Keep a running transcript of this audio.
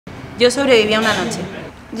Yo sobreviví a una noche.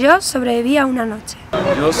 Yo sobreviví a una noche.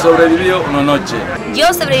 Yo sobreviví a una noche.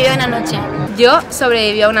 Yo sobreviví a una noche. Yo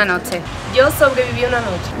sobreviví a una noche. Yo sobreviví a una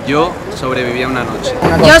noche. Yo sobreviví a una noche.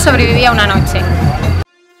 Yo sobreviví a una noche.